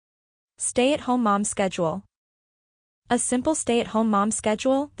Stay-at-home mom schedule. A simple stay-at-home mom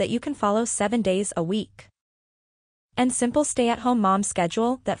schedule that you can follow 7 days a week. And simple stay-at-home mom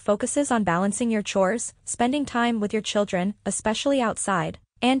schedule that focuses on balancing your chores, spending time with your children, especially outside,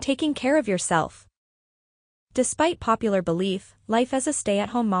 and taking care of yourself. Despite popular belief, life as a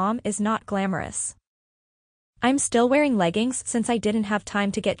stay-at-home mom is not glamorous. I'm still wearing leggings since I didn't have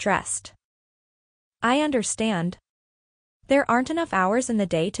time to get dressed. I understand. There aren't enough hours in the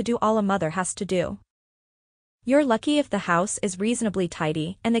day to do all a mother has to do. You're lucky if the house is reasonably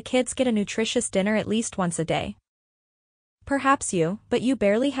tidy and the kids get a nutritious dinner at least once a day. Perhaps but you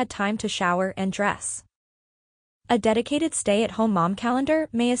barely had time to shower and dress. A dedicated stay-at-home mom calendar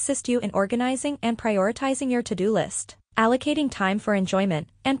may assist you in organizing and prioritizing your to-do list, allocating time for enjoyment,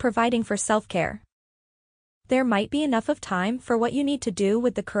 and providing for self-care. There might be enough of time for what you need to do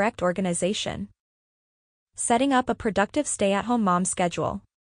with the correct organization. Setting up a productive stay-at-home mom schedule.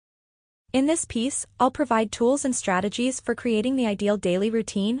 In this piece, I'll provide tools and strategies for creating the ideal daily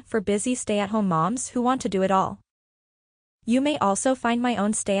routine for busy stay-at-home moms who want to do it all. You may also find my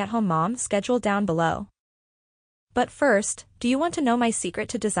own stay-at-home mom schedule down below. But first, do you want to know my secret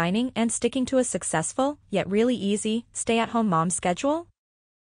to designing and sticking to a successful, yet really easy, stay-at-home mom schedule?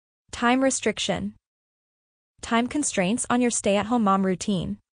 Time restriction. Time constraints on your stay-at-home mom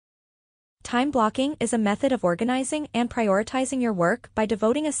routine. Time blocking is a method of organizing and prioritizing your work by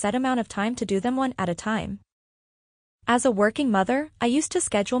devoting a set amount of time to do them one at a time. As a working mother, I used to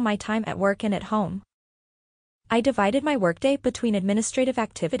schedule my time at work and at home. I divided my workday between administrative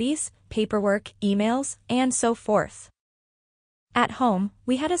activities, paperwork, emails, and so forth. At home,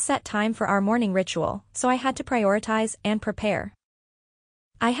 we had a set time for our morning ritual, so I had to prioritize and prepare.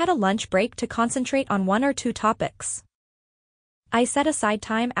 I had a lunch break to concentrate on 1 or 2 topics. I set aside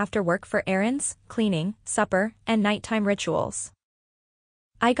time after work for errands, cleaning, supper, and nighttime rituals.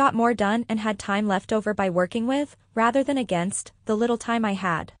 I got more done and had time left over by working with, rather than against, the little time I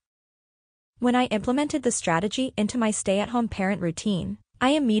had. When I implemented the strategy into my stay-at-home parent routine,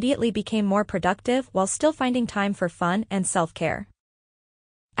 I immediately became more productive while still finding time for fun and self-care.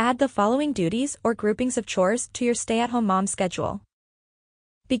 Add the following duties or groupings of chores to your stay-at-home mom schedule.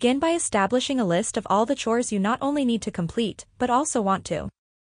 Begin by establishing a list of all the chores you not only need to complete, but also want to.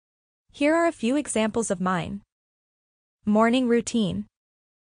 Here are a few examples of mine. Morning routine.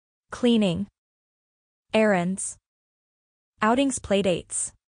 Cleaning. Errands. Outings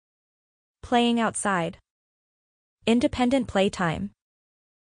playdates. Playing outside. Independent playtime.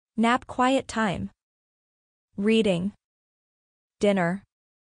 Nap quiet time. Reading. Dinner.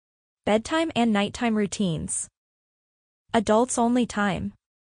 Bedtime and nighttime routines. Adults only time.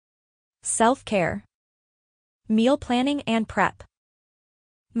 Self-care. Meal planning and prep.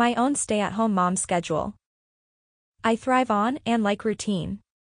 My own stay-at-home mom schedule. I thrive on and like routine.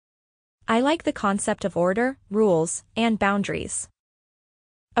 I like the concept of order, rules, and boundaries.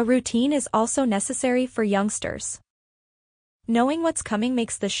 A routine is also necessary for youngsters. Knowing what's coming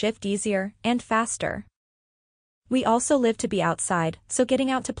makes the shift easier and faster. We also live to be outside, so getting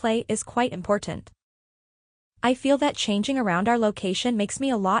out to play is quite important. I feel that changing around our location makes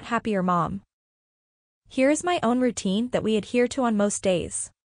me a lot happier mom. Here is my own routine that we adhere to on most days.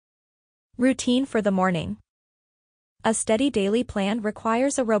 Routine for the morning. A steady daily plan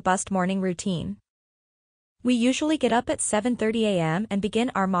requires a robust morning routine. We usually get up at 7:30 a.m. and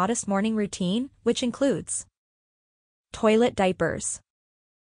begin our modest morning routine, which includes toilet diapers,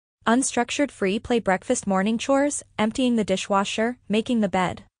 unstructured free play breakfast morning chores, emptying the dishwasher, making the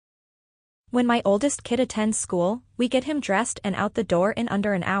bed. When my oldest kid attends school, we get him dressed and out the door in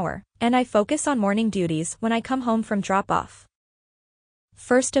under an hour, and I focus on morning duties when I come home from drop-off.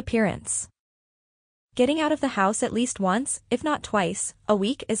 First appearance. Getting out of the house at least once, if not twice, a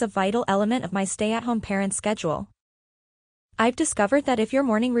week is a vital element of my stay-at-home parent schedule. I've discovered that if your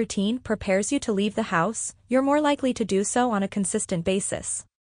morning routine prepares you to leave the house, you're more likely to do so on a consistent basis.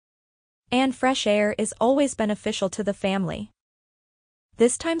 And fresh air is always beneficial to the family.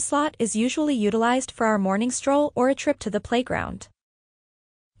 This time slot is usually utilized for our morning stroll or a trip to the playground.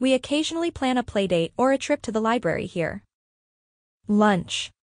 We occasionally plan a playdate or a trip to the library here. Lunch.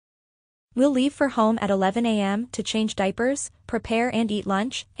 We'll leave for home at 11 a.m. to change diapers, prepare and eat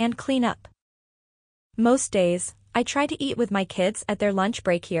lunch, and clean up. Most days, I try to eat with my kids at their lunch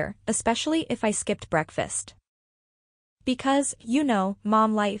break here, especially if I skipped breakfast. Because,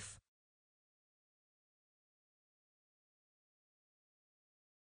 mom life.